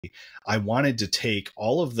I wanted to take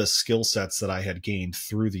all of the skill sets that I had gained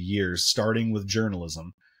through the years, starting with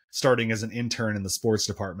journalism, starting as an intern in the sports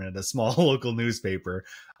department at a small local newspaper,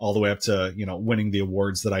 all the way up to, you know, winning the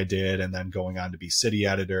awards that I did, and then going on to be city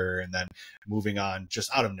editor, and then moving on just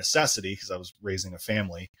out of necessity because I was raising a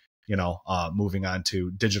family, you know, moving on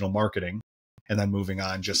to digital marketing, and then moving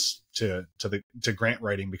on just to grant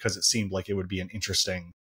writing because it seemed like it would be an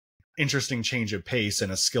interesting change of pace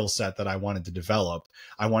and a skill set that I wanted to develop.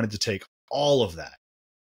 I wanted to take all of that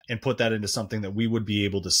and put that into something that we would be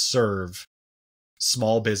able to serve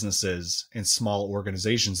small businesses and small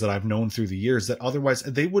organizations that I've known through the years that otherwise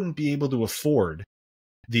they wouldn't be able to afford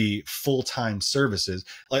the full-time services,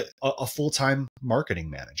 like a full-time marketing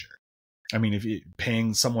manager. I mean, if you're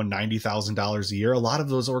paying someone $90,000 a year, a lot of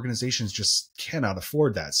those organizations just cannot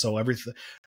afford that. So